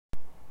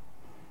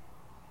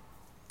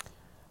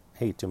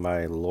Hey, to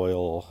my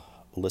loyal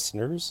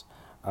listeners,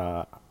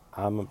 uh,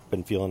 I've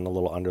been feeling a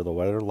little under the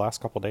weather the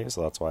last couple of days,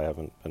 so that's why I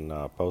haven't been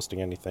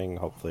posting anything.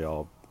 Hopefully,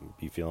 I'll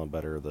be feeling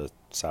better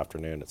this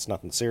afternoon. It's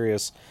nothing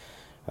serious.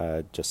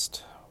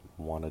 Just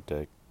wanted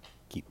to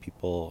keep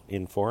people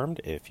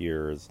informed. If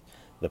you're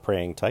the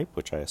praying type,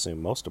 which I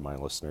assume most of my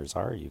listeners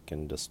are, you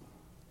can just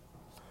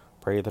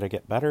pray that I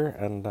get better.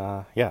 And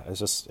yeah,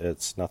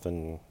 it's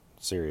nothing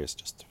serious.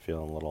 Just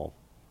feeling a little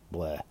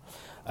bleh.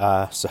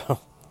 So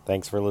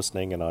thanks for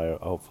listening, and I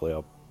hopefully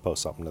I'll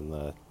post something in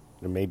the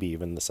maybe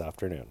even this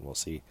afternoon. We'll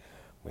see.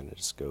 I'm gonna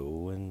just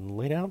go and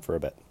lay down for a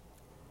bit.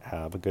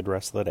 Have a good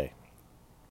rest of the day.